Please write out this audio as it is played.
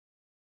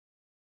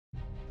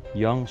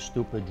Young,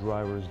 stupid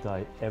drivers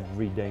die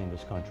every day in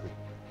this country.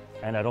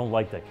 And I don't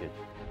like that kid.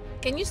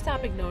 Can you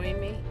stop ignoring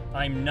me?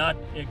 I'm not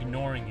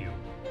ignoring you.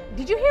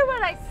 Did you hear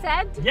what I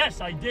said? Yes,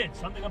 I did.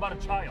 Something about a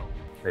child.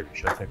 Baby,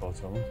 should I take all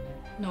the room?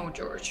 No,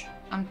 George.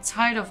 I'm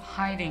tired of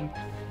hiding.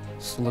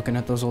 Just looking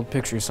at those old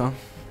pictures, huh?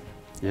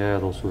 Yeah,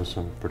 those were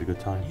some pretty good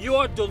times. You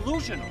are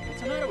delusional.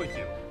 What's the matter with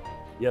you?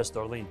 Yes,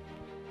 Darlene.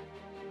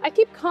 I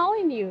keep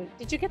calling you.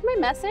 Did you get my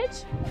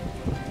message?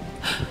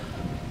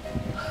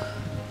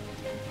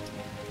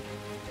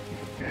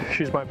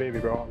 She's my baby,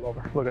 bro. I love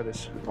her. Look at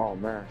this. Oh,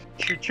 man.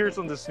 Cheers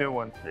on this new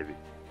one. Baby,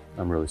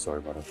 I'm really sorry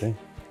about it, okay?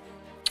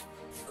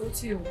 Go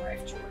to your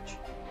wife, George.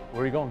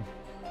 Where are you going?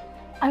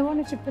 I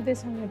wanted to put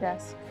this on your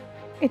desk.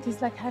 It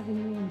is like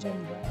having me in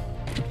Giorgio.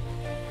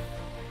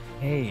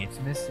 Hey, it's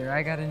Mister.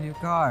 I got a new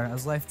car.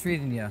 How's life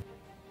treating you? Is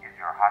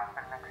your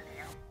husband next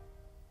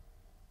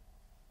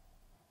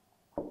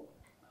to you?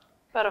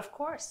 But of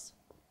course.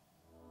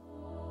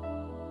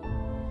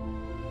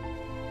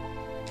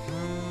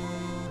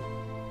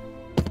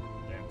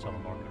 Damn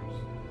telemarketers.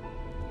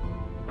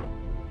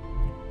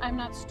 I'm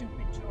not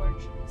stupid,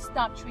 George.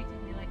 Stop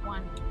treating me like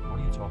one. What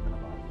are you talking about?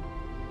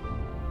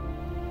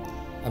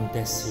 I'm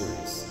dead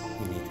serious.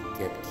 You need to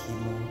get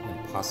chemo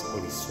and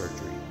possibly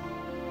surgery.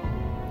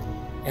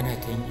 And I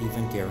can't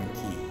even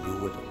guarantee you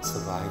would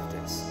survive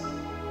this.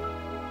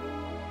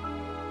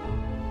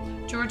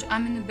 George,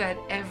 I'm in the bed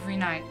every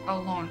night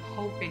alone,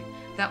 hoping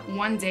that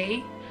one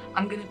day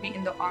I'm gonna be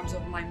in the arms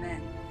of my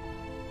man.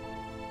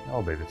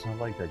 No, baby, it's not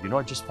like that. You know,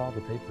 I just filed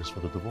the papers for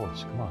the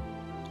divorce. Come on.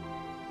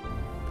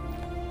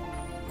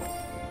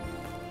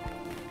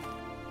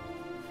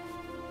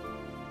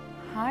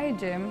 Hi,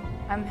 Jim.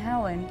 I'm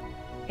Helen.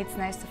 It's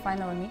nice to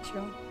finally meet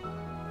you.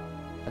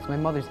 That's my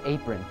mother's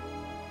apron.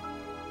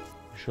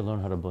 You should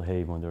learn how to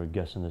behave when there are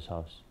guests in this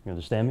house. You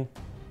understand me?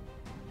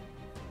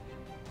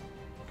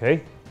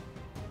 Okay?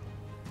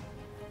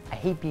 I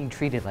hate being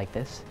treated like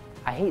this.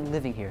 I hate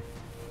living here.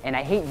 And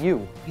I hate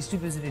you. He's too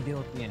busy to deal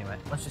with me anyway.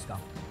 Let's just go.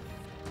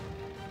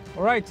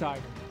 All right,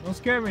 Tiger. Don't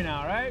scare me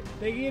now, all right?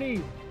 Take it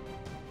easy.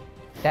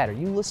 Dad, are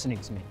you listening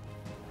to me?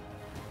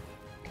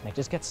 Can I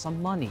just get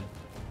some money?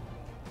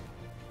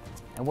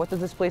 And what does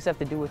this place have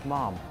to do with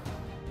Mom?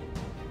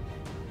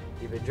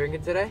 You been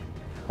drinking today?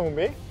 Who,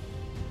 me?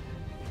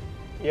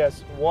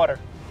 Yes, water.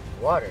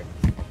 Water.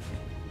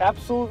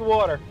 Absolute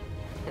water.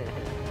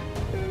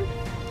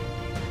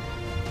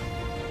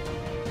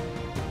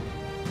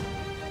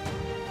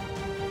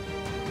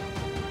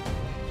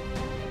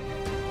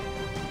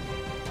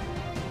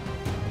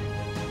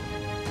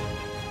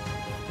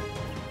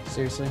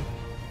 Seriously?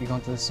 You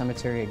going to the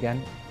cemetery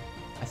again?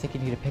 I think you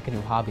need to pick a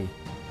new hobby.